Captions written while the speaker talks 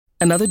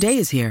Another day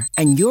is here,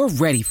 and you're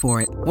ready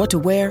for it. What to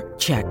wear?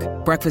 Check.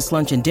 Breakfast,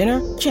 lunch, and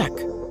dinner? Check.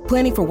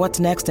 Planning for what's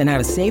next and how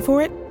to save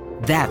for it?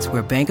 That's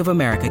where Bank of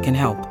America can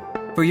help.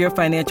 For your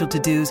financial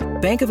to-dos,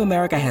 Bank of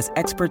America has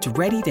experts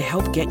ready to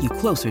help get you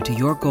closer to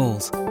your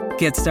goals.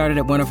 Get started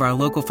at one of our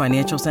local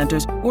financial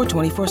centers or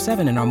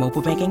 24/7 in our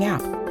mobile banking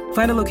app.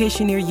 Find a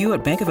location near you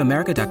at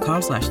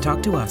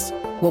bankofamerica.com/talktous.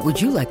 What would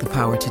you like the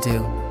power to do?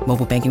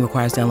 Mobile banking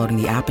requires downloading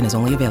the app and is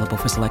only available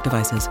for select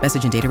devices.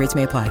 Message and data rates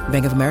may apply.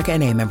 Bank of America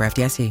N.A., member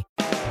FDIC.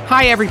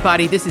 Hi,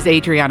 everybody. This is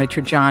Adriana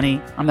Trajani.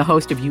 I'm the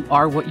host of You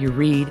Are What You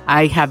Read.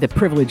 I have the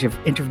privilege of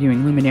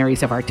interviewing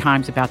luminaries of our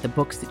times about the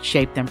books that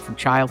shaped them from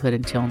childhood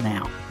until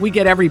now. We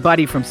get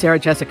everybody from Sarah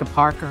Jessica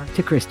Parker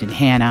to Kristen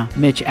Hanna,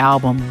 Mitch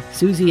Albom,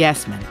 Susie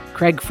Essman,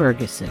 Craig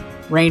Ferguson,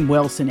 Rainn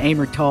Wilson,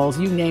 Amor Tolls,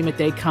 you name it,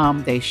 they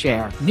come, they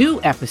share.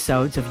 New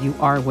episodes of You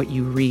Are What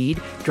You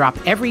Read drop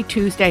every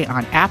Tuesday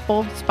on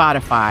Apple,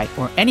 Spotify,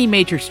 or any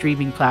major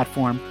streaming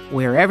platform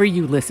wherever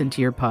you listen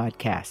to your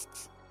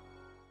podcasts.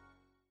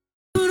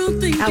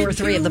 Hour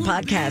 3 of the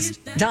podcast.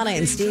 Donna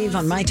and Steve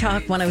on My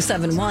Talk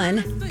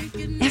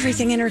 107.1.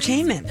 Everything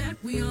Entertainment.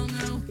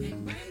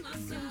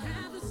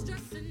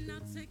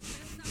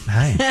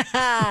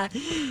 Hi.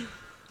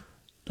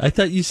 I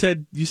thought you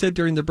said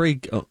during the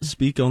break,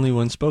 speak only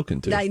when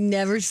spoken to. I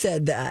never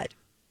said that.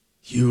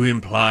 You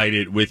implied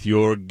it with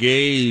your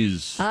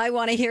gaze. I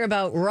want to hear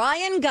about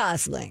Ryan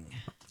Gosling.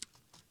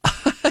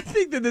 I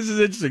think that this is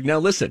interesting. Now,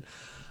 listen.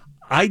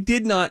 I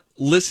did not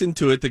listen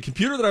to it. The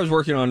computer that I was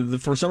working on,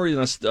 for some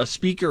reason, a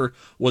speaker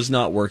was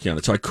not working on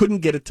it, so I couldn't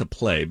get it to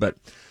play. But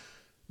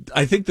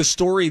I think the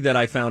story that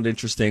I found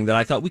interesting, that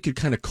I thought we could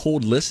kind of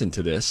cold listen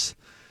to this,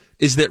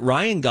 is that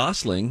Ryan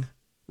Gosling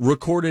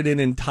recorded an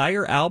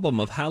entire album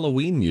of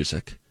Halloween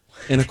music.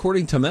 And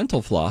according to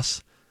Mental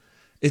Floss,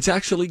 it's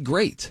actually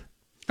great.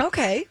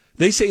 Okay.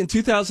 They say in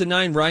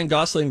 2009, Ryan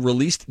Gosling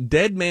released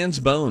Dead Man's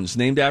Bones,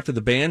 named after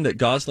the band that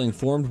Gosling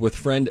formed with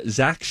friend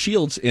Zach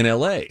Shields in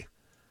L.A.,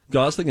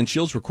 Gosling and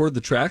Shields recorded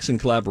the tracks in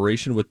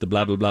collaboration with the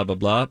blah, blah, blah, blah,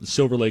 blah,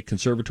 Silver Lake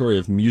Conservatory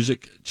of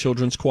Music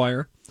Children's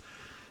Choir.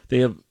 They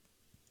have,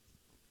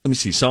 let me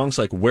see, songs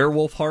like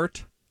Werewolf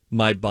Heart,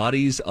 My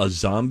Body's a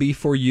Zombie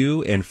for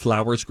You, and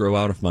Flowers Grow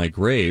Out of My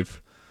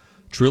Grave.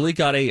 Truly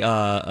got a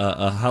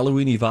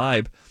Halloween-y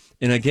vibe.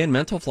 And again,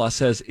 Mental Floss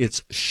says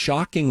it's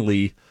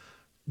shockingly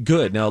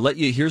good. Now,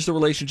 here's the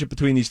relationship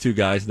between these two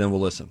guys, and then we'll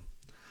listen.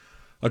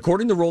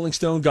 According to Rolling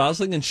Stone,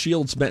 Gosling and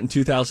Shields met in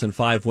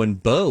 2005 when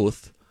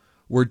both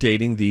were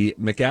dating the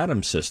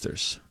McAdams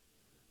sisters.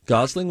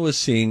 Gosling was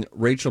seeing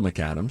Rachel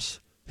McAdams,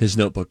 his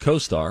Notebook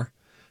co-star.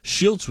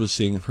 Shields was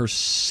seeing her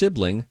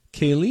sibling,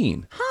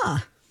 Kayleen.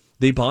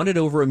 They bonded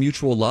over a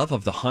mutual love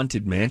of the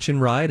Haunted Mansion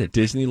ride at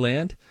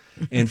Disneyland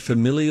and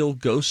familial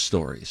ghost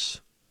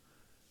stories.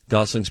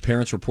 Gosling's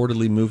parents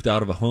reportedly moved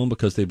out of a home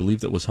because they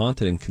believed it was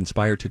haunted and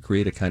conspired to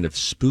create a kind of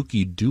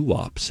spooky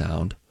doo-wop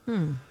sound.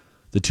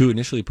 The two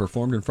initially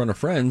performed in front of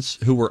friends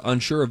who were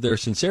unsure of their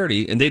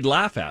sincerity, and they'd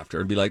laugh after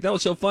and be like, that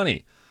was so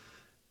funny.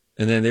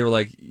 And then they were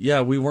like,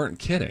 yeah, we weren't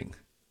kidding.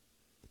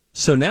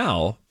 So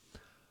now,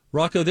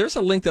 Rocco, there's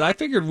a link that I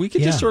figured we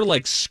could just sort of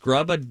like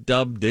scrub a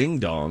dub ding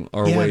dong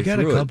our way through it. I've got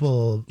a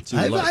couple.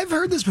 I've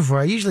heard this before.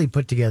 I usually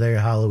put together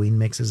Halloween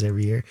mixes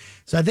every year.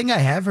 So I think I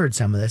have heard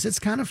some of this. It's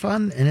kind of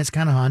fun, and it's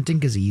kind of haunting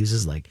because he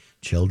uses like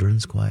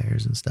children's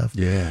choirs and stuff.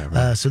 Yeah.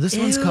 Right. So this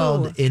one's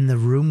called In the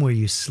Room Where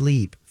You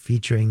Sleep,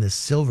 featuring the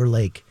Silver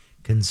Lake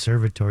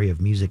Conservatory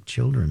of Music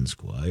Children's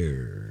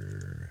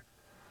Choir.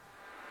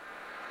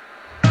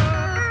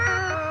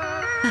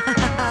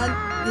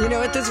 You know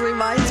what this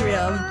reminds me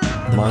of?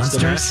 The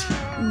Monsters?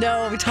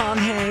 No, Tom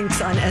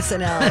Hanks on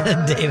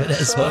SNL. David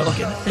S.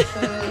 Spoken.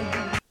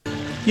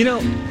 You know,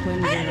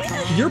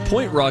 your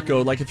point,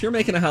 Rocco, like if you're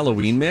making a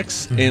Halloween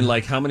mix, and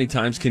like how many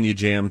times can you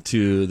jam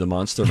to the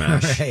Monster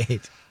Mash?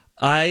 Right.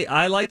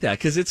 I like that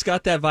because it's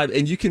got that vibe,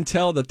 and you can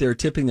tell that they're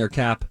tipping their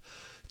cap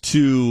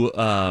to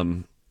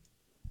a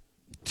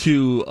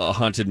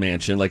Haunted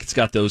Mansion. Like it's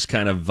got those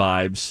kind of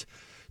vibes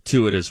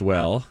to it as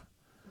well.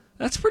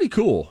 That's pretty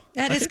cool.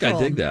 That is cool. cool.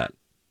 I dig that.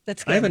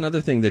 That's good. I have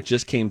another thing that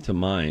just came to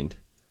mind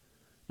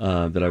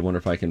that I wonder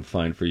if I can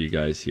find for you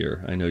guys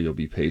here. I know you'll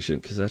be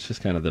patient because that's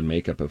just kind of the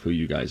makeup of who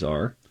you guys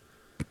are.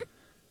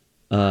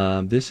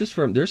 This is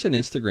there's an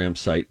Instagram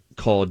site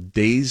called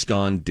Days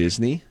Gone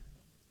Disney.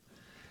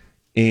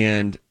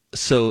 And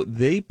so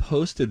they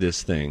posted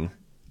this thing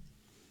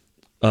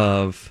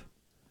of,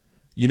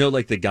 you know,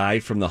 like the guy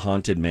from the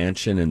Haunted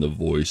Mansion and the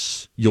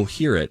voice. You'll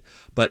hear it,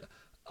 but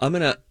I'm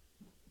gonna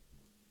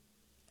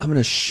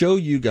show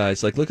you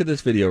guys. Like, look at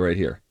this video right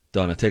here,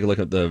 Donna. Take a look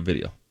at the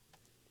video.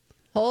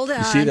 Hold on.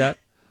 You see that?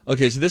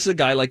 Okay, so this is a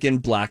guy like in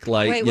black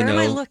light. Wait, where am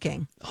I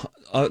looking?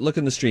 Look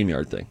in the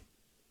StreamYard thing.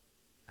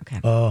 Okay.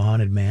 Oh,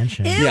 Haunted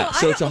Mansion. Ew, Yeah,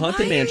 so it's a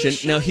Haunted Mansion.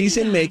 Now, he's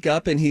in that?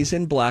 makeup and he's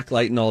in black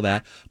light and all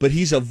that, but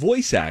he's a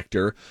voice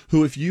actor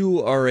who, if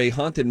you are a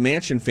Haunted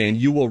Mansion fan,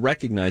 you will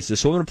recognize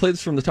this. So I'm going to play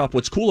this from the top.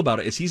 What's cool about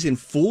it is he's in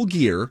full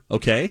gear,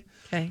 okay?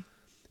 Okay.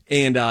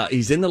 And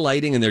he's in the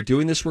lighting, and they're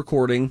doing this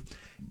recording,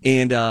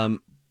 and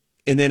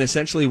And then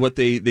essentially what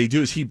they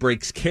do is he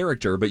breaks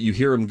character, but you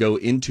hear him go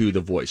into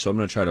the voice. So I'm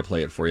going to try to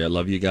play it for you. I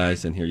love you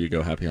guys, and here you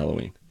go. Happy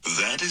Halloween.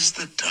 That is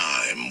the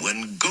time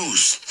when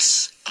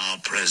ghosts are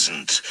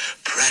present,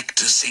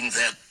 practicing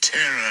their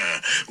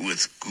terror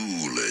with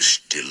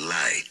ghoulish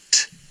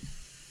delight.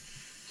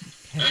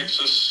 Thanks,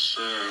 this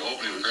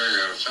opening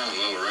paragraph sounds a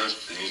little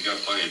rushed, and he's got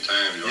plenty of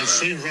time. It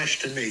seems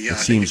rushed to me. Yeah, it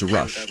seems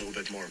rushed. That a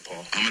little bit more,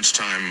 Paul. How much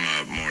time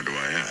more do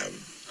I have?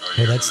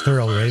 Oh, that's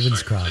Thurl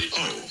Ravenscroft.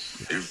 Oh,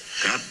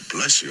 God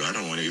bless you. I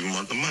don't even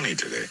want the money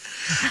today.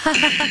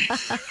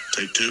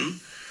 Take two.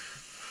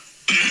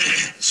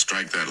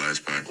 Strike that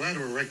last part. Glad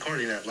we're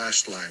recording that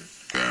last line.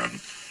 Yeah.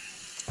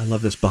 I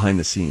love this behind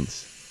the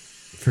scenes.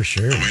 For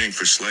sure. I'm waiting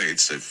for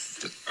slates. All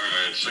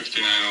right,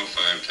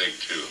 6905, take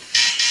two.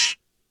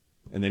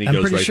 And then he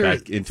goes right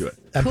back into it.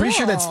 I'm pretty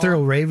sure that's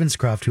Thurl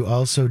Ravenscroft, who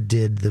also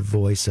did the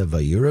voice of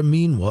You're a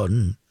Mean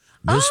One,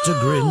 Mr.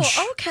 Grinch.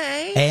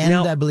 Okay. And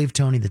now, I believe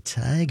Tony the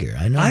Tiger.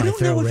 I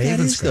don't know what that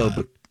is, though, Ravenscroft.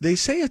 but they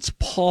say it's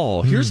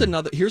Paul. Here's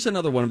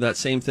another one of that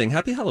same thing.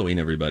 Happy Halloween,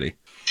 everybody.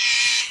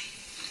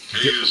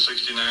 Take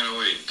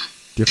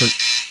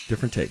 6908.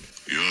 Different take.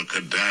 Your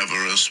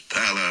cadaverous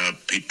pallor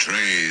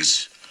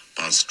betrays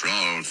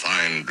pastoral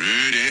fine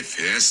rude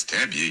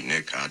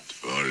festebinicat.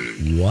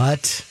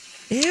 What?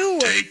 Ew.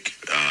 Take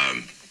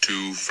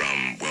two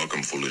from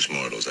Welcome Foolish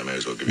Mortals. I may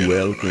as well give you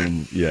Welcome, another one,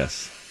 right?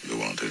 Yes. You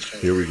want it?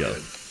 Here we go.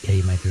 Yeah,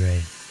 you might be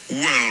right.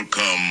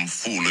 Welcome,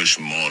 foolish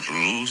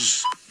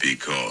mortals,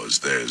 because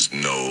there's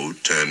no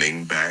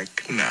turning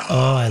back now.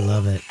 Oh, I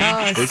love it.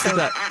 I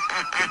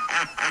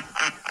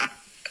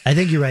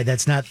think you're right.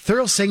 That's not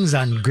Thurl sings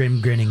on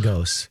Grim Grinning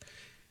Ghosts.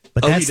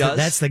 But he does?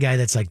 That's the guy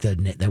that's like the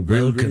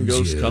Grim welcomes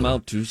Ghosts you. Come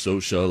out to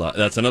socialize.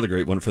 That's another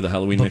great one for the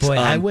Halloween But mix. boy,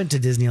 I went to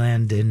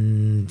Disneyland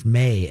in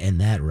May, and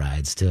that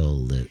ride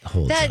still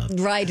holds up. That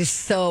ride is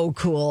so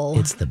cool.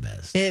 It's the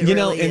best. It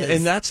really is.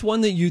 And that's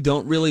one that you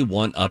don't really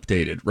want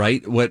updated,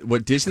 right?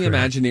 What Disney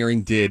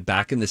Imagineering did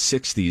back in the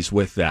 60s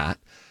with that,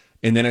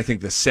 and then I think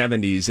the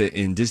 70s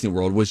in Disney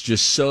World was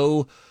just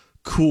so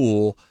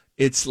cool.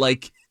 It's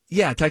like,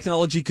 yeah,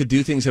 technology could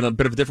do things in a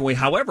bit of a different way.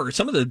 However,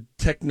 some of the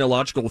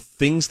technological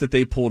things that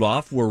they pulled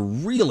off were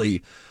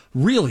really,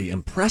 really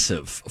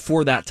impressive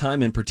for that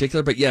time in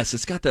particular. But yes,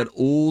 it's got that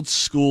old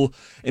school,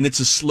 and it's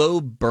a slow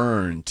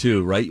burn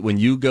too, right? When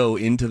you go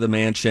into the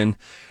mansion,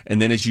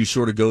 and then as you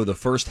sort of go, the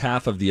first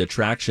half of the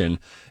attraction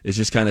is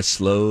just kind of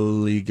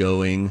slowly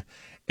going.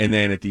 And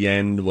then at the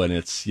end, when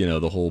it's,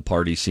 the whole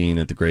party scene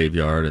at the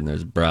graveyard and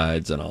there's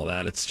brides and all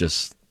that, it's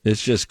just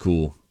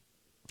cool.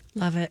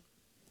 Love it.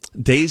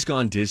 Days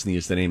Gone Disney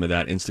is the name of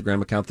that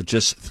Instagram account that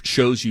just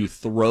shows you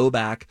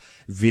throwback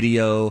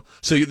video.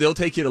 So they'll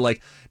take you to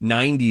like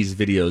 90s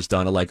videos,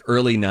 Donna, like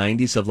early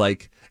 90s of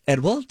like, at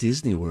Walt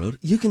Disney World,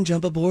 you can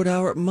jump aboard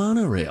our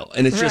monorail.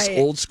 And it's just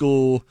old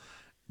school,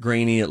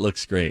 grainy. It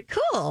looks great.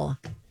 Cool.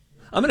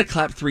 I'm going to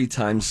clap 3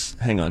 times.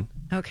 Hang on.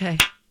 Okay.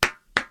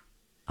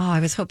 Oh,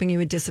 I was hoping you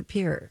would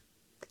disappear.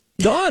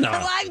 Donna!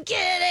 Oh, I'm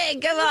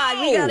kidding. Come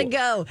on. We got to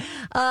go.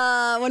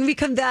 When we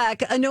come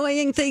back,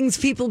 annoying things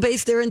people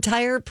base their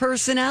entire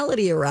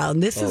personality around.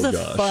 This is a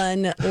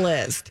fun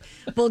list.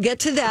 We'll get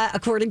to that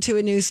according to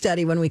a new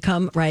study when we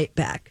come right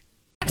back.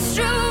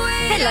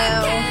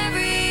 Hello.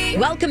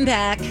 Welcome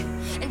back.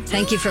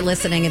 Thank you for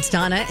listening. It's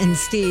Donna and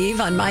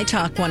Steve on My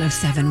Talk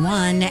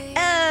 107.1.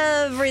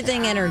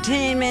 Everything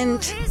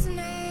Entertainment.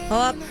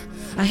 Oh,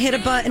 I hit a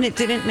button. It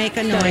didn't make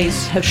a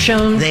noise. Have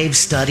shown They've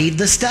studied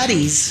the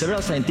studies.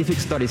 several scientific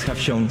studies have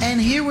shown.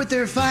 And here with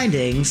their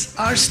findings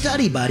are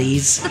study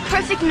buddies, The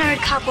perfect nerd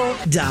couple.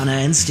 Donna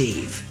and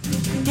Steve.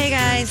 Hey,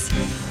 guys.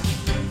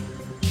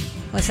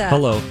 What's up?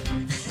 Hello.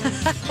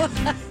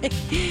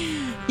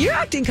 You're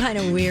acting kind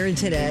of weird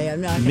today. I'm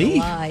not going to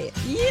lie.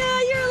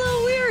 Yeah, you're a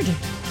little weird.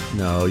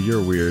 No,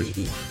 you're weird.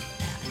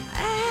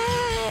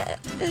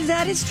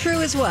 That is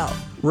true as well.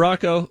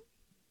 Rocco,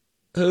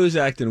 who's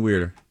acting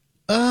weirder?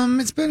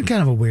 It's been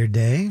kind of a weird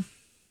day.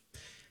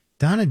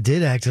 Donna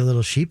did act a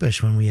little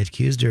sheepish when we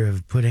accused her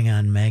of putting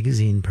on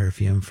magazine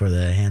perfume for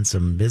the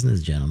handsome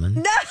business gentleman.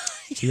 No,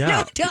 Yeah.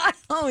 no, don't.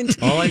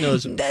 All I know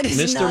is That is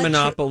Mr. not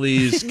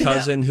Monopoly's true.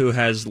 cousin who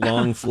has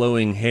long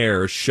flowing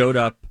hair showed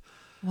up.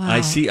 Wow.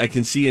 I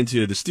can see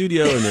into the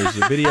studio and there's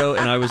a video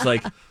and I was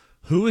like,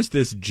 who is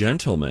this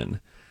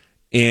gentleman?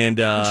 And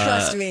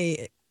Trust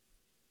me,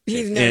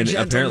 he's no and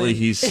gentleman. apparently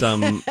he's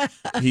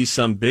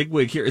some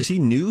bigwig here. Is he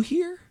new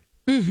here?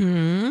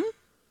 Mm-hmm.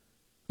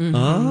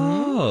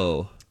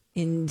 Oh.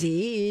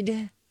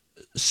 Indeed.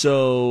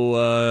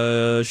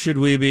 So should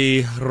we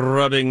be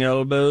rubbing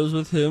elbows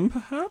with him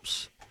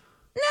perhaps?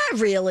 Not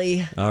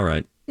really. All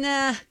right.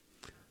 Nah.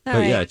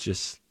 But yeah, it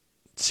just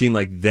seemed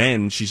like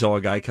then she saw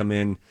a guy come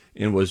in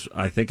and was,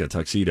 I think, a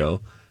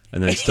tuxedo,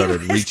 and then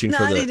started reaching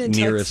for not the in a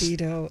nearest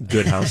tuxedo.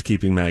 Good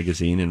Housekeeping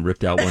magazine and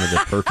ripped out one of the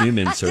perfume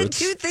The inserts.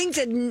 two things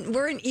that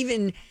weren't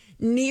even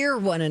near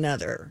one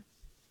another.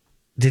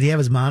 Did he have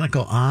his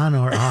monocle on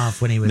or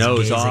off when he was No, it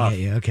was gazing off. at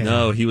you? Okay.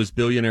 No, he was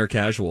billionaire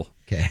casual.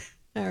 Okay.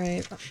 All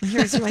right.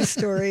 Here's my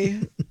story.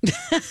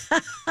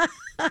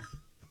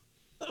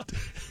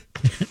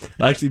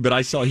 Actually, but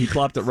I saw he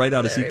plopped it right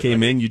out as he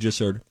came in. You just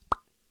heard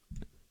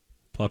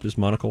plopped his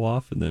monocle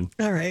off and then.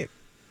 All right.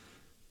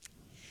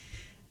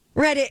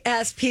 Reddit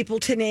asked people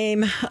to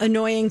name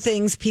annoying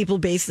things people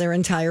base their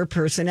entire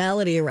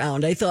personality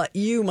around. I thought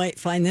you might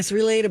find this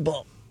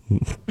relatable.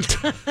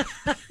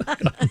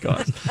 Oh,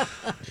 God.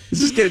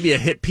 Is this going to be a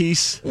hit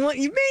piece? Well,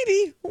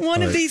 maybe.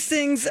 One of these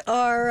things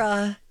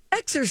are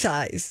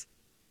exercise.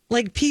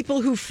 Like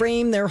people who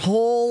frame their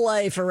whole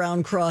life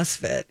around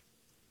CrossFit.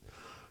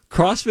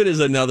 CrossFit is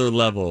another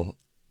level.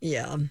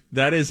 Yeah.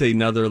 That is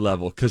another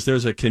level because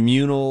there's a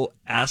communal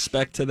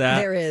aspect to that.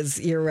 There is.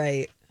 You're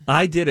right.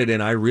 I did it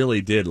and I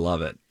really did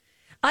love it.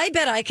 I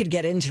bet I could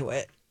get into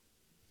it.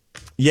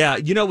 Yeah.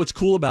 You know what's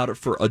cool about it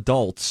for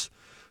adults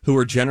who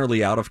are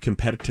generally out of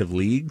competitive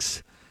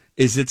leagues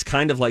is it's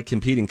kind of like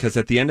competing because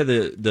at the end of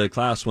the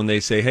class when they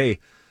say, hey,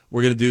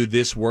 we're going to do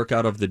this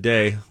workout of the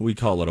day, we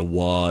call it a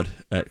WOD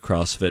at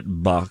CrossFit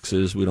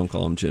boxes. We don't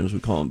call them gyms. We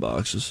call them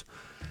boxes.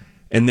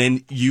 And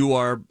then you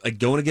are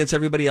going against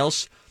everybody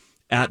else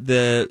at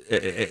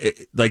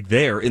the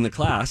there in the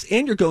class,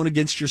 and you're going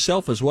against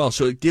yourself as well.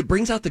 So it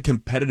brings out the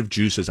competitive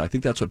juices. I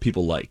think that's what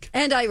people like.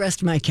 And I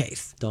rest my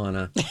case.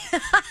 Donna.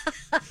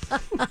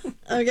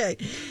 Okay,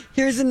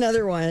 here's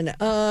another one.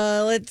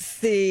 Let's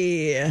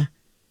see.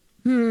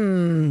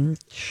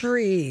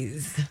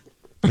 Trees.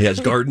 He has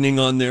gardening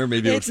on there.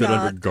 Maybe it'll It's fit not.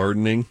 under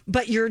gardening.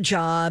 But your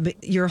job,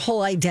 your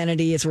whole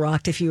identity is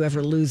rocked if you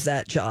ever lose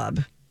that job.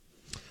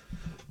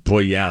 Boy,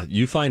 yeah,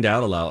 you find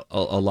out a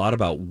lot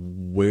about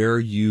where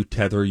you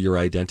tether your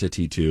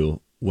identity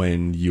to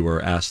when you are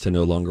asked to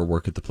no longer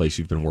work at the place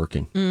you've been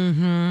working.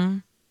 Mm-hmm.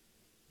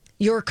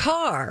 Your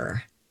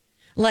car.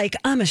 Like,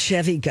 I'm a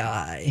Chevy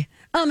guy.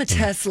 I'm a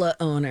Tesla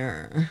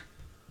owner.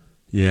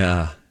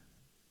 Yeah.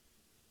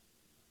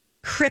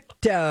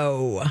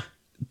 Crypto.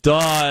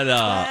 Donna,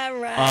 All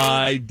right.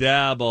 I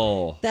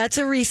dabble. That's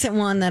a recent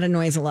one that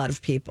annoys a lot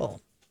of people.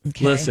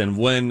 Okay. Listen,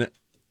 when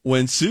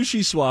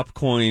Sushi Swap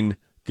Coin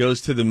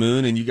goes to the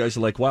moon and you guys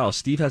are like, wow,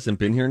 Steve hasn't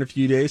been here in a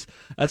few days,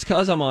 that's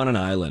because I'm on an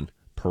island,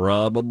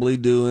 probably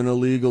doing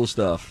illegal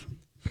stuff.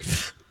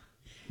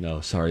 No,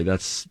 sorry,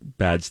 that's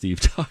bad Steve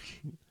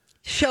talking.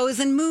 Shows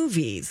and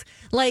movies,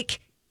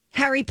 like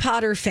Harry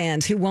Potter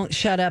fans who won't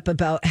shut up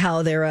about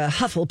how they're a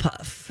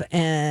Hufflepuff,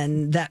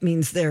 and that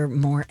means they're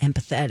more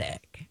empathetic.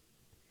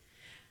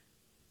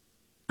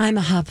 I'm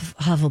a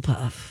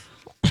Hufflepuff.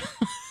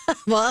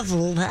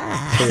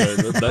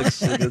 Hufflepuff.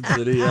 Mexican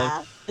city,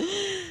 yeah.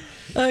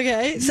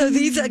 Okay, so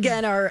these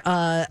again are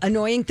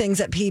annoying things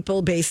that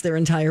people base their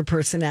entire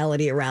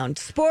personality around.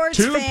 Sports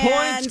 2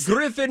 fans. points,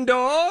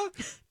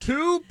 Gryffindor.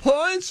 2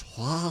 points,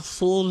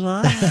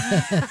 Hufflepuff.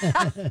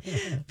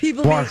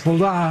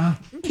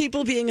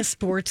 People being a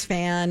sports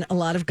fan. A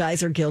lot of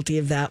guys are guilty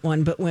of that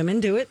one, but women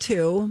do it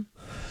too.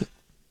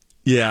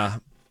 Yeah,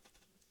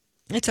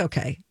 It's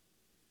okay.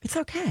 It's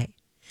okay.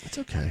 it's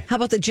okay. How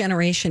about the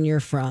generation you're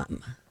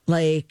from?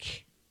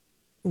 Like,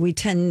 we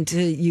tend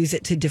to use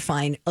it to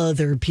define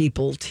other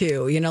people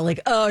too. You know, like,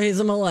 oh, he's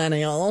a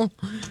millennial.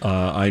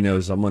 I know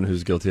someone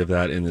who's guilty of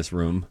that in this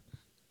room.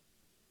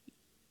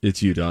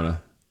 It's you,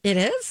 Donna. It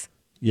is?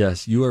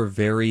 Yes, you are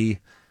very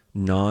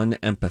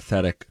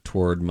non-empathetic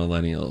toward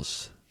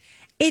millennials.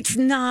 It's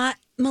not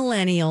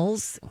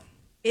millennials.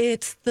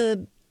 It's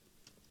the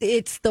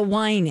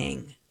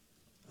whining.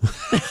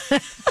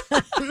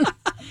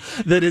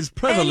 That is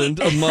prevalent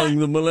among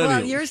the millennials.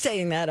 Well, you're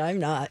saying that. I'm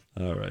not.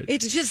 All right.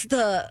 It's just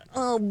the,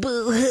 oh,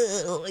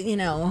 boo-hoo, you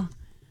know.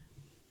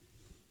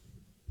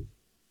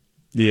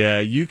 Yeah,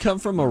 you come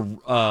from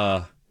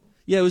a,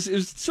 it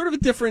was sort of a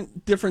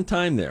different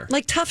time there.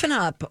 Like, toughen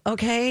up,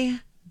 okay?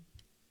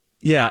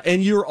 Yeah,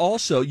 and you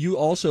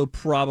also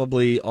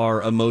probably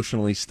are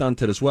emotionally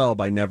stunted as well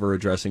by never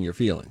addressing your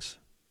feelings.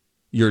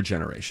 Your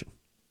generation.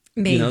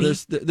 Maybe. You know,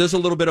 there's a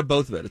little bit of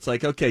both of it. It's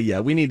like, okay, yeah,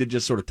 we need to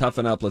just sort of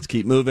toughen up. Let's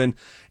keep moving.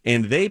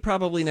 And they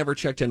probably never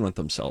checked in with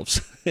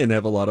themselves and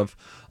have a lot of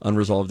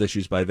unresolved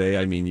issues. By they,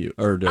 I mean you,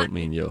 or don't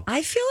mean you.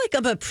 I feel like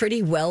I'm a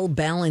pretty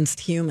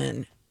well-balanced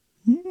human.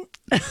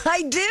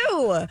 I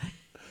do.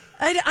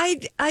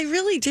 I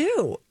really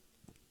do.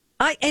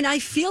 I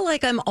feel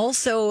like I'm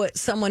also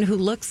someone who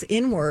looks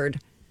inward,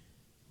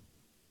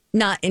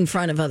 not in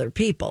front of other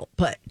people,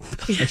 but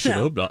I should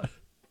hope not.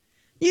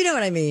 You know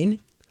what I mean?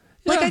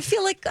 Yeah. Like, I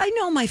feel like I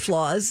know my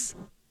flaws.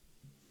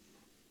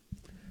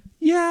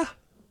 Yeah.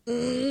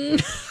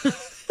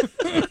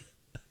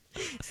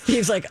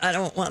 Steve's like, I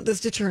don't want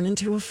this to turn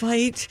into a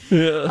fight.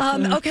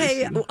 Yeah.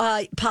 Okay,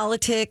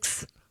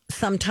 politics,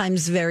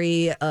 sometimes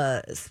very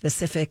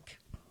specific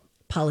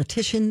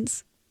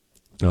politicians.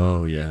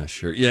 Oh, yeah,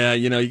 sure. Yeah,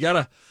 you know, you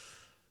gotta...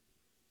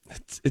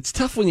 It's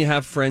tough when you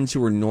have friends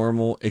who are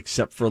normal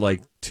except for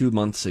like 2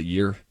 months a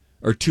year,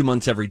 or 2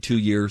 months every 2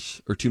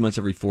 years, or 2 months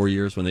every 4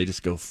 years when they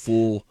just go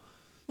full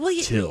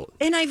tilt.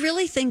 And I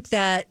really think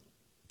that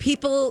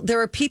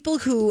there are people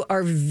who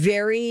are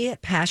very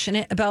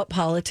passionate about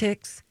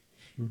politics,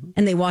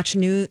 and they watch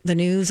the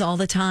news all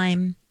the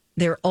time.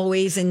 They're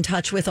always in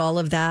touch with all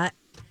of that.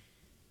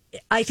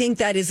 I think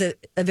that is a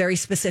very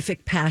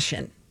specific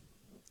passion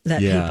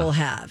that people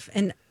have.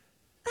 And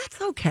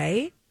That's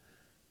okay.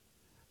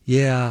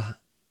 Yeah.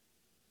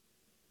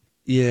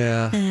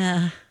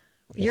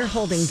 You're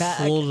holding back.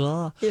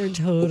 You're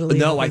totally.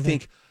 No, I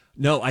think.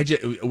 No,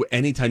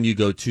 anytime you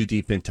go too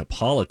deep into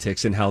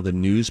politics and how the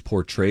news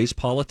portrays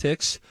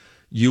politics,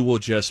 you will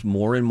just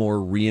more and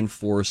more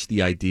reinforce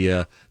the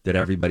idea that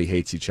everybody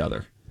hates each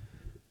other.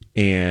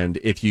 And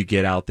if you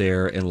get out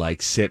there and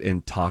like sit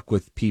and talk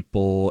with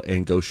people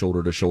and go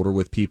shoulder to shoulder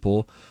with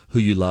people who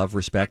you love,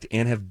 respect,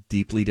 and have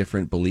deeply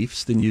different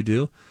beliefs than you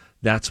do,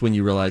 that's when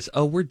you realize,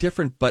 oh, we're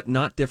different, but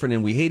not different,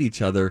 and we hate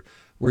each other.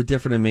 We're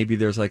different, and maybe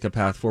there's like a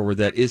path forward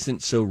that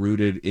isn't so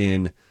rooted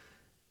in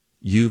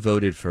you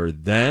voted for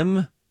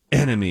them,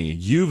 enemy.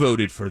 You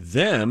voted for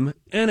them,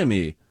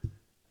 enemy.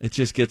 It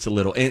just gets a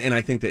little, and I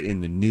think that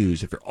in the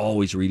news, if you're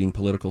always reading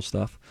political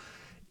stuff,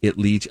 it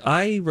leads.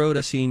 I wrote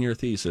a senior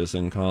thesis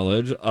in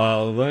college,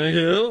 thank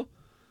you,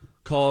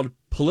 called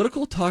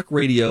Political Talk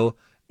Radio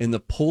and the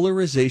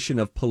Polarization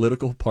of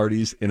Political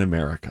Parties in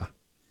America.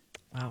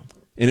 Wow.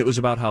 And it was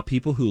about how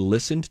people who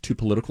listened to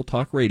political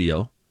talk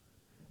radio,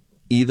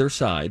 either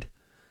side,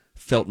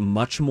 felt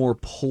much more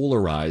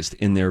polarized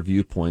in their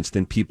viewpoints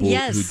than people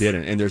who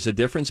didn't. And there's a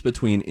difference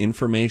between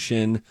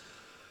information,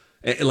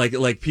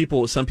 like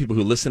people, some people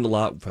who listened a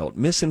lot felt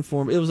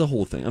misinformed. It was a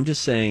whole thing. I'm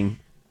just saying,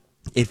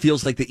 it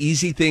feels like the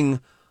easy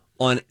thing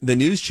on the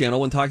news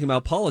channel when talking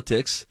about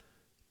politics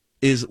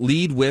is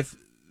lead with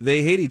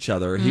they hate each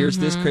other. Here's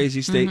this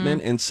crazy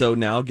statement, and so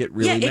now get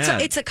really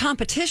mad. It's a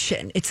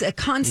competition. It's a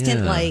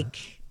constant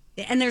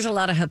and there's a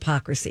lot of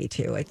hypocrisy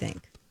too, I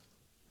think.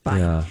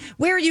 But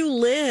where you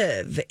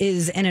live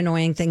is an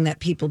annoying thing that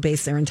people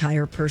base their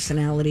entire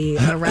personality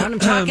around. I'm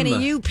talking to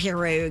you,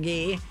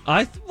 Pierogi.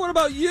 What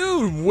about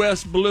you,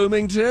 West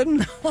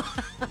Bloomington?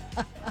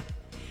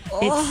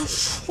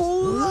 What's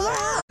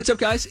up,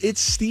 guys?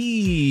 It's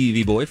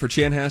Stevie Boy for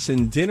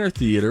Chanhassen Dinner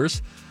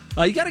Theaters.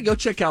 You got to go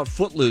check out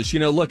Footloose. You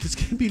know, look, it's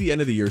going to be the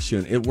end of the year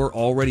soon. We're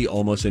already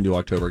almost into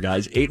October,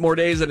 guys. 8 more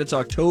days and it's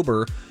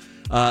October.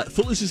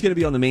 Footloose is going to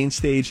be on the main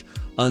stage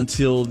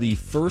until the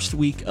first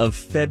week of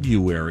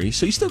February.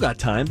 So you still got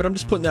time, but I'm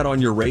just putting that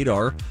on your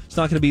radar. It's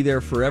not going to be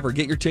there forever.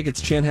 Get your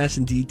tickets,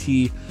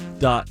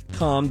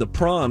 chanhassendt.com. The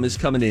Prom is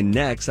coming in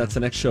next. That's the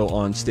next show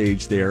on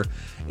stage there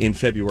in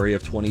February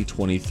of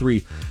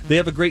 2023. They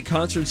have a great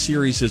concert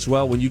series as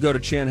well. When you go to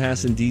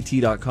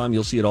chanhassendt.com,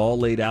 you'll see it all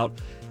laid out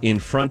in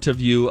front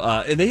of you.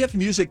 And they have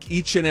music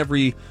each and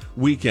every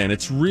weekend.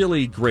 It's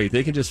really great.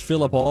 They can just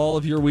fill up all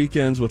of your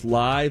weekends with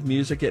live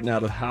music, getting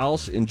out of the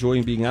house,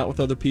 enjoying being out with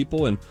other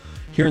people, and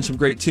hearing some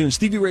great tunes.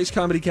 Stevie Ray's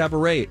Comedy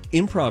Cabaret,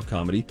 improv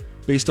comedy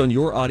based on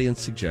your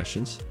audience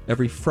suggestions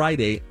every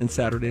Friday and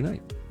Saturday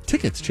night.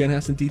 Tickets,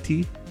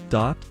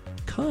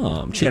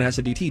 chanhassendt.com.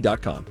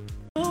 chanhassendt.com.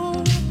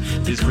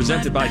 Is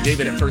presented by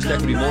David at First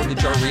Equity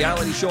Mortgage. Our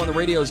reality show on the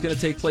radio is going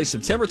to take place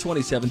September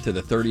 27th to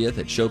the 30th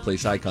at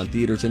Showplace Icon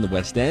Theaters in the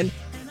West End.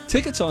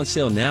 Tickets on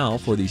sale now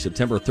for the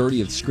September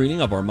 30th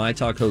screening of our My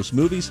Talk host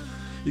movies.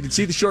 You can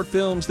see the short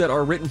films that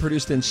are written,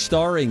 produced, and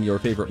starring your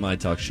favorite My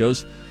Talk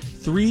shows.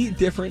 3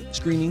 different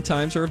screening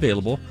times are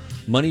available.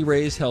 Money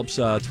raised helps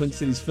Twin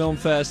Cities Film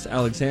Fest,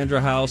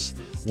 Alexandra House,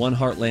 One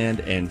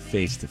Heartland, and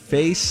Face to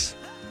Face.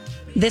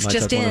 This My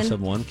just Talk in.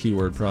 1071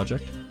 Keyword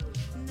Project.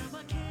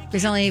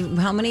 There's only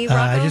how many,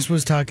 Rocco? I just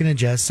was talking to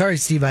Jess. Sorry,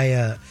 Steve,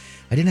 I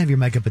didn't have your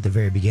mic up at the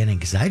very beginning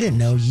because I didn't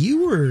know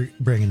you were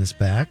bringing this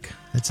back.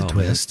 That's a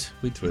twist. Man.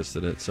 We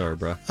twisted it. Sorry,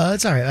 bro.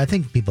 It's all right. I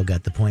think people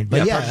got the point.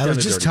 But I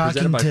was just talking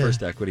presented by to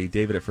First Equity.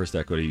 David at First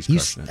Equity. He's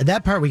crushing it.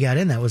 That part we got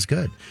in. That was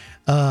good.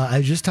 I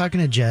was just talking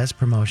to Jess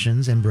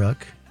Promotions and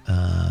Brooke,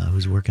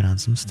 who's working on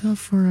some stuff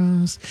for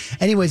us.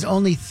 Anyways,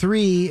 only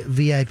 3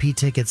 VIP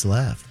tickets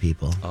left,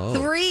 people. Oh.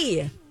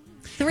 3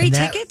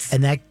 tickets?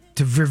 And that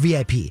for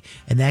VIP,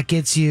 and that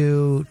gets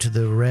you to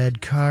the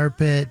red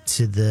carpet,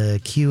 to the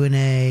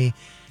Q&A,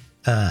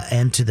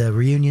 and to the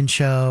reunion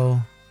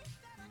show,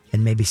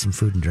 and maybe some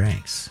food and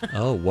drinks.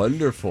 Oh,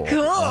 wonderful.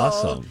 Cool.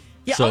 Awesome.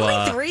 Yeah, so,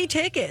 only 3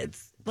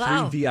 tickets.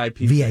 Wow. 3 VIP.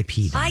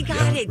 VIP. I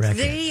got it.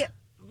 3.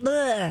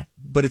 Ugh.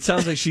 But it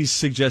sounds like she's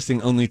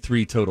suggesting only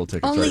 3 total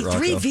tickets, Only right,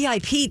 3 Rocco?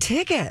 VIP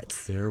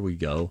tickets. There we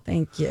go.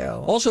 Thank you.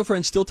 Also,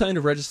 friends, still time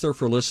to register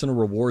for listener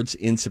rewards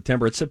in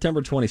September. It's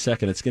September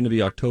 22nd. It's going to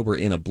be October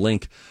in a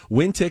blink.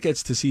 Win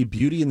tickets to see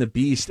Beauty and the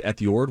Beast at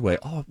the Ordway.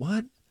 Oh,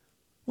 what?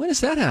 When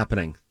is that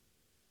happening?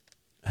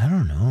 I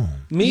don't know.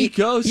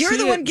 You're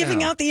the one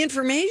giving out the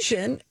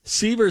information.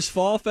 Seavers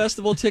Fall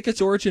Festival tickets,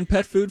 Origin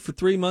Pet Food for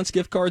 3 months,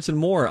 gift cards, and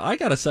more. I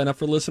got to sign up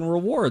for listener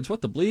rewards. What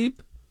the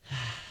bleep?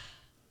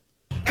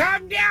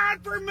 Come down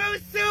for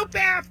moose soup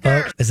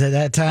after. Oh, is it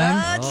that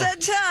time? It's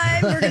that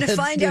time. We're going to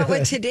find out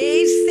what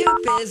today's soup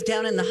is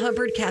down in the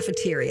Hubbard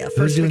cafeteria.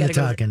 Who's doing the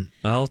talking?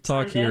 I'll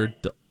talk here.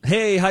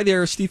 Hey, hi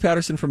there. Steve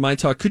Patterson from My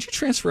Talk. Could you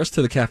transfer us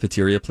to the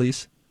cafeteria,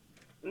 please?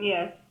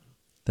 Yes.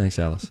 Thanks,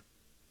 Alice.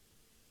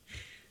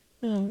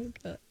 Oh, my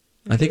God.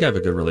 I think I have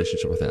a good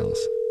relationship with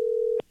Alice.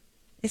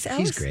 Is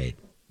Alice? She's great.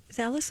 Is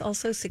Alice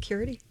also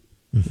security?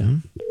 Mm-hmm.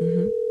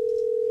 Mm-hmm.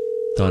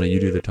 Donna, you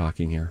do the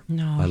talking here.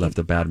 No. I left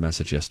a bad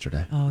message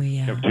yesterday. Oh,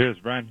 yeah. Cheers,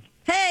 Brian.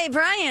 Hey, Hey,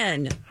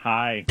 Brian.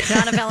 Hi.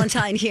 Donna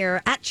Valentine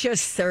here at your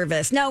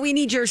service. No, we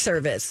need your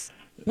service.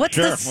 What's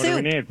Sure. the soup? What do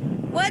we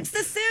need? What's the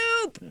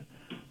soup?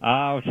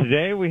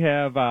 Today we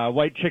have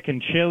white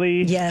chicken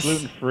chili, Yes.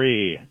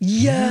 gluten-free.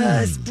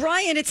 Yes.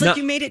 Brian, it's like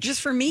No. you made it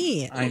just for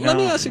me. I know. Let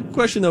me ask you a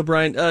question, though,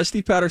 Brian.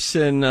 Steve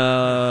Patterson,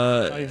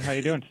 How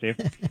you doing, Steve?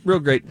 real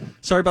great.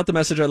 Sorry about the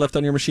message I left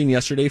on your machine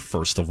yesterday,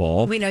 first of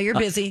all. We know you're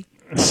busy.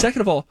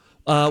 Second of all,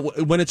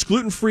 when it's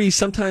gluten-free,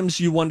 sometimes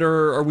you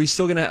wonder, are we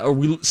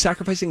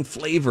sacrificing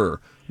flavor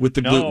with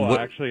the gluten? No,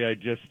 actually,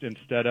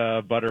 instead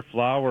of butter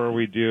flour,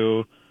 we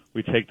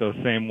take those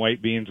same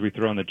white beans we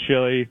throw in the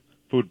chili,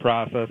 food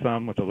process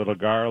them with a little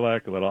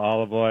garlic, a little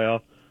olive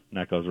oil, and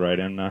that goes right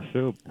in the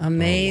soup.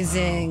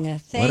 Amazing.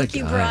 What Thank a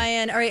you, guy.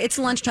 Brian. All right, it's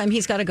lunchtime.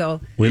 He's got to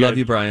go. We love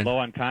you, Brian. Low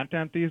on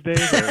content these days?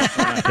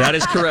 That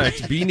is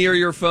correct. Be near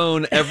your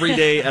phone every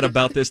day at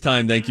about this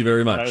time. Thank you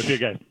very much. See you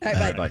guys. All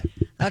right, bye. Bye.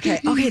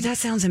 Okay, that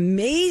sounds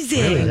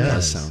amazing. Really That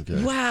does. does sound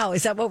good. Wow,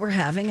 is that what we're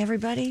having,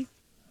 everybody?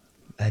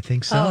 I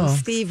think so. Oh,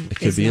 Steve It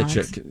could is be not. a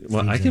chicken.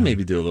 Well, I can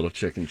maybe do a little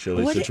chicken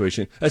chili What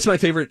situation. That's my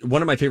favorite.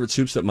 One of my favorite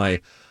soups that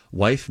my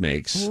wife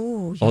makes.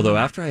 Ooh, Although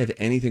after I have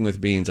anything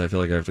with beans, I feel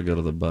like I have to go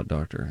to the butt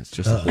doctor. It's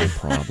just a whole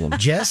problem.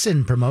 Jess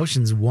in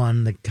Promotions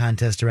won the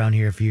contest around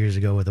here a few years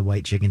ago with a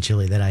white chicken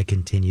chili that I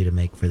continue to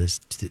make for this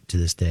to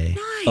this day.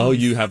 Oh,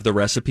 you have the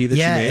recipe that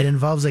Yeah, you it made?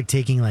 involves like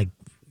taking like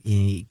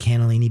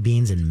cannellini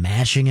beans and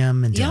mashing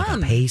them into like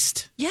Yum. a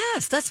paste.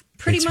 Yes, that's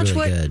pretty It's much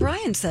really what good.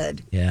 Brian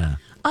said. Yeah.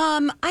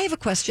 I have a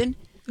question.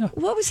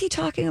 What was he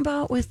talking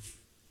about with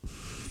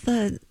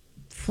the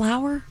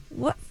flour?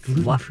 What?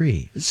 Gluten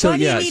free. So, why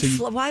do yeah. you need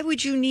why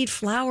would you need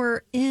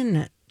flour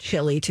in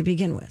chili to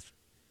begin with?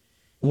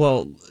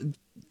 Well,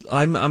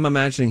 I'm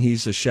imagining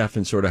he's a chef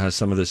and sort of has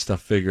some of this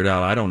stuff figured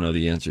out. I don't know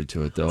the answer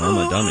to it, though. I'm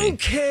a dummy.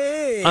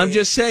 Okay. I'm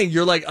just saying,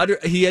 you're like,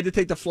 he had to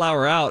take the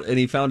flour out and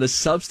he found a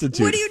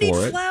substitute What do you for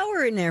need it.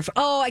 flour in there for?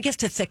 Oh, I guess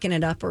to thicken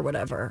it up or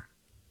whatever.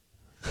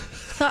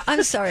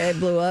 I'm sorry I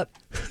blew up.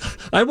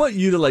 I want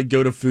you to like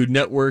go to Food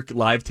Network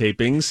live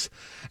tapings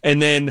and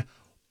then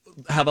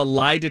have a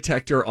lie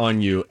detector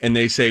on you and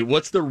they say,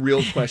 what's the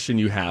real question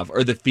you have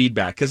or the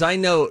feedback? Because I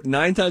know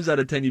 9 times out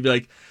of 10 you'd be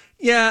like,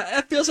 yeah,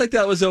 it feels like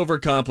that was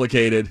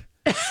overcomplicated.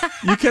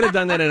 You could have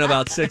done that in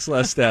about 6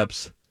 less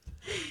steps.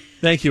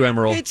 Thank you,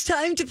 Emerald. It's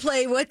time to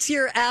play What's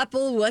Your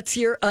Apple, What's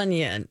Your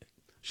Onion?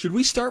 Should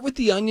we start with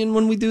the onion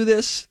when we do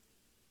this?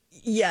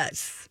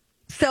 Yes.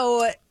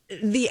 So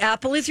the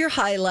apple is your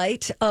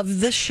highlight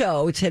of the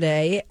show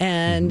today,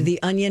 and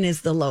the onion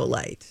is the low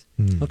light.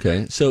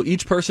 Okay, so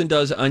each person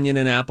does onion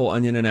and apple,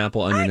 onion and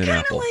apple, onion and I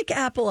kind apple. of like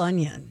apple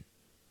onion.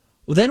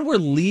 Well, then we're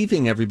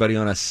leaving everybody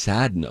on a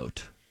sad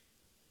note.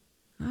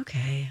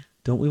 Okay.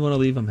 Don't we want to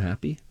leave them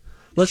happy?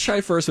 Let's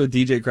try first with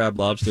DJ Crab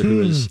Lobster,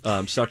 who has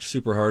sucked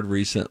super hard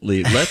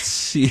recently. Let's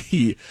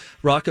see.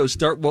 Rocco,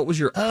 start. What was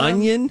your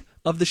onion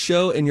of the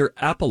show and your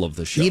apple of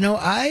the show?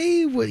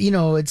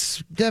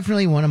 It's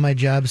definitely one of my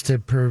jobs to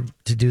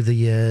do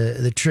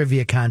the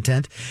trivia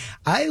content.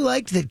 I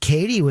liked that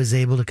Katie was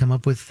able to come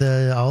up with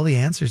all the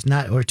answers, 2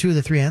 of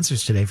the 3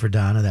 answers today for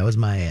Donna. That was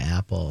my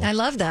apple. I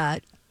love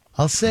that.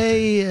 I'll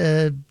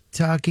say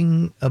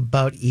talking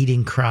about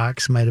eating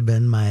Crocs might have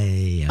been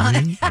my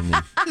onion.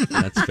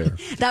 That's fair.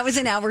 That was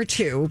in hour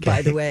 2,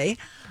 by the way.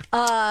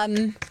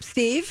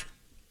 Steve?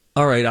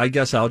 All right, I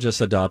guess I'll just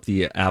adopt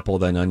the apple,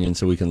 then onion,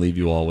 so we can leave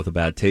you all with a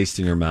bad taste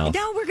in your mouth.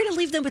 No, we're going to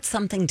leave them with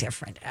something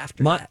different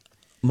after that.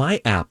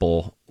 My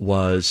apple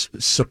was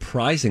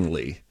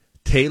surprisingly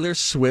Taylor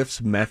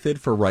Swift's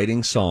method for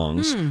writing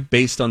songs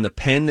based on the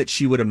pen that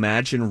she would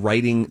imagine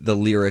writing the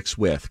lyrics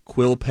with.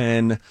 Quill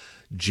pen,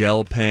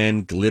 gel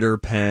pen, glitter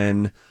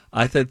pen.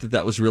 I thought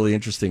that was really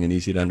interesting and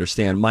easy to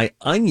understand. My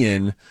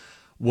onion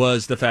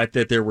was the fact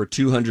that there were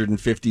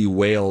 250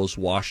 whales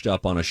washed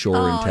up on a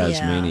shore in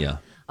Tasmania.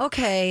 Yeah.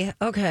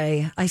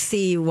 Okay. I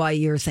see why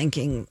you're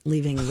thinking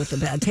leaving with a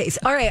bad taste.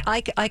 All right,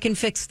 I can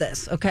fix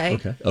this, okay?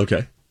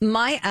 Okay.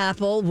 My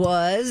apple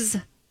was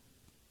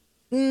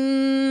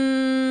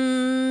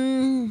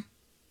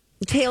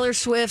Taylor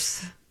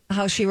Swift's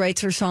how she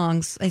writes her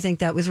songs. I think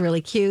that was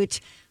really cute.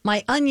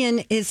 My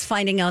onion is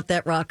finding out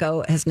that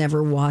Rocco has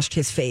never washed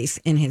his face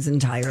in his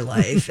entire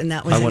life, and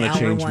that was I an want to hour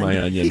change 1.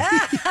 my onion.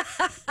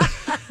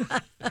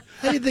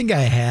 I think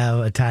I have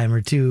a time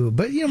or two,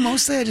 but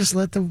mostly I just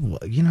let the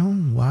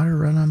water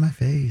run on my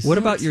face. What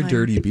about your fine.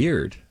 dirty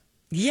beard?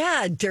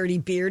 Yeah, dirty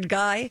beard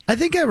guy. I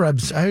think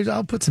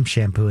I'll put some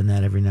shampoo in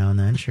that every now and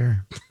then.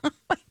 Sure.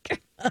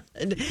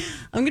 I'm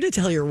going to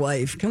tell your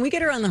wife. Can we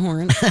get her on the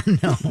horn?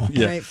 No.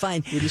 Yeah. All right,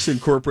 fine. We're just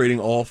incorporating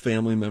all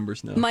family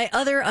members now. My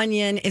other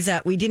onion is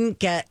that we didn't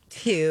get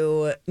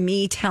to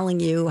me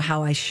telling you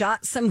how I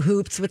shot some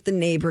hoops with the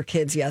neighbor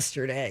kids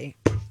yesterday.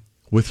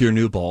 With your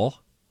new ball?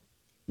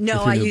 No,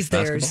 With your I new used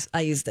basketball? theirs.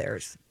 I used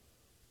theirs.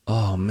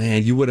 Oh,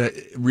 man, you would have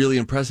really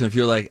impressed them if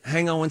you're like,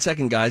 hang on 1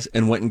 second, guys,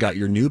 and went and got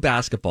your new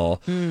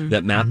basketball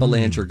that Matt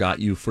Belanger got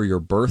you for your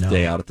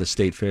birthday out at the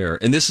state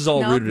fair. And this is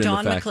all rooted in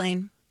Don the fact.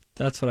 McLean.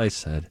 That's what I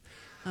said.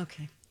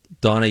 Okay.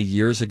 Donna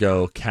years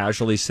ago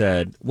casually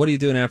said, what are you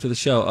doing after the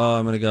show? Oh,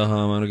 I'm going to go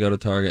home. I'm going to go to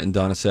Target. And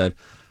Donna said,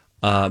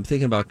 I'm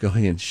thinking about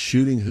going and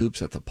shooting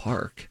hoops at the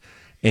park.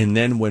 And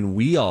then when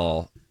we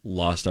all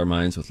lost our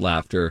minds with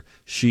laughter,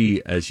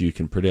 she, as you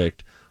can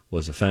predict,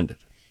 was offended.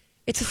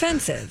 It's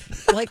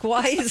offensive. Like,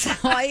 why is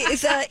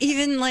that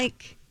even,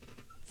 like,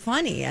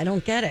 funny? I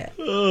don't get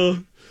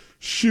it.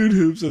 Shoot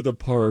hoops at the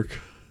park.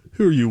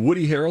 Who are you,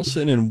 Woody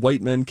Harrelson and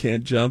White Men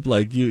Can't Jump?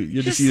 Like,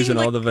 you're just using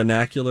all the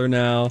vernacular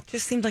now.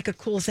 Just seemed like a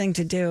cool thing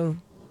to do.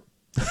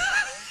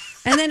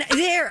 And then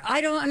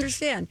I don't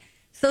understand.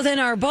 So then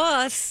our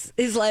boss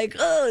is like,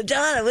 oh,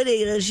 Donna, what are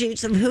you going to shoot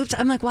some hoops?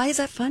 I'm like, why is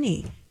that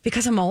funny?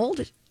 Because I'm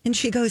old? And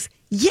she goes,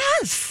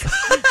 yes.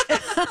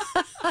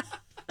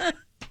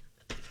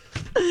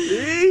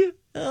 See?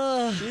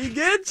 She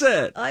gets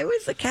it. I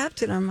was the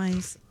captain on my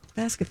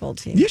basketball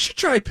team. You should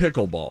try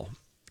pickleball.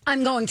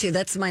 I'm going to.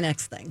 That's my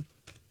next thing.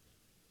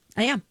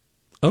 I am.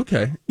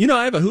 Okay. You know,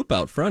 I have a hoop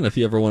out front if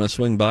you ever want to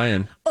swing by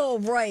and... Oh,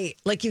 right.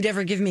 Like you'd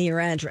ever give me your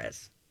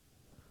address.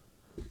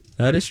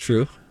 That is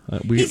true.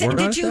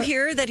 Did you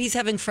hear that he's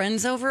having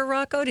friends over,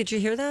 Rocco? Did you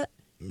hear that?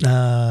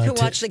 To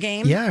watch the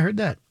game? Yeah, I heard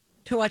that.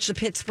 To watch the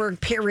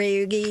Pittsburgh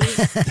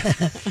Pirates.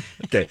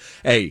 Okay.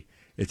 Hey,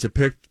 it's a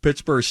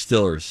Pittsburgh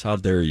Steelers. How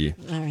dare you?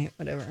 All right,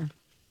 whatever.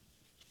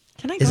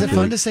 Can I go Is it now?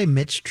 fun to say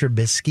Mitch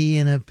Trubisky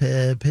in a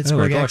Pittsburgh Oh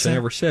my gosh, accent? I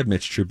never said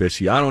Mitch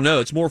Trubisky. I don't know.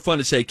 It's more fun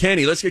to say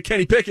Kenny. Let's get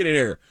Kenny Pickett in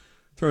here.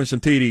 Throwing some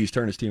TDs,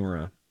 turn his team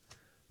around.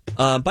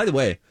 By the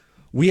way,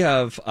 we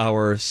have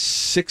our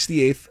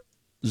 68th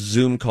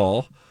Zoom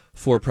call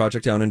for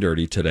Project Down and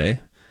Dirty today.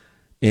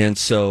 And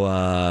so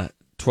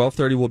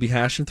 12:30 we'll be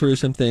hashing through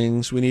some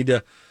things. We need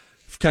to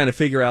kind of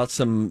figure out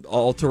some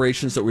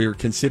alterations that we were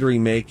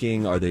considering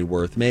making. Are they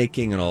worth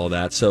making and all of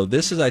that? So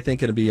this is, I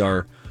think, going to be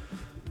our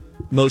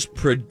most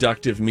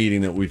productive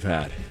meeting that we've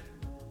had.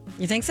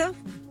 You think so?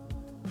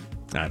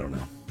 I don't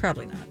know.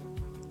 Probably not.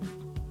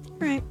 All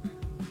right.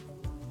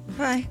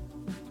 Bye.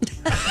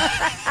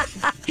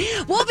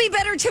 We'll be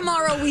better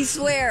tomorrow, we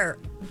swear.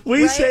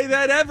 We right? say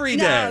that every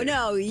day.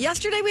 No.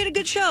 Yesterday we had a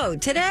good show.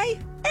 Today,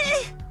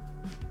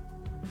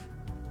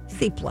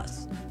 C+.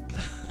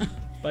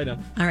 Bye now.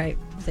 All right.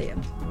 See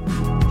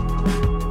you.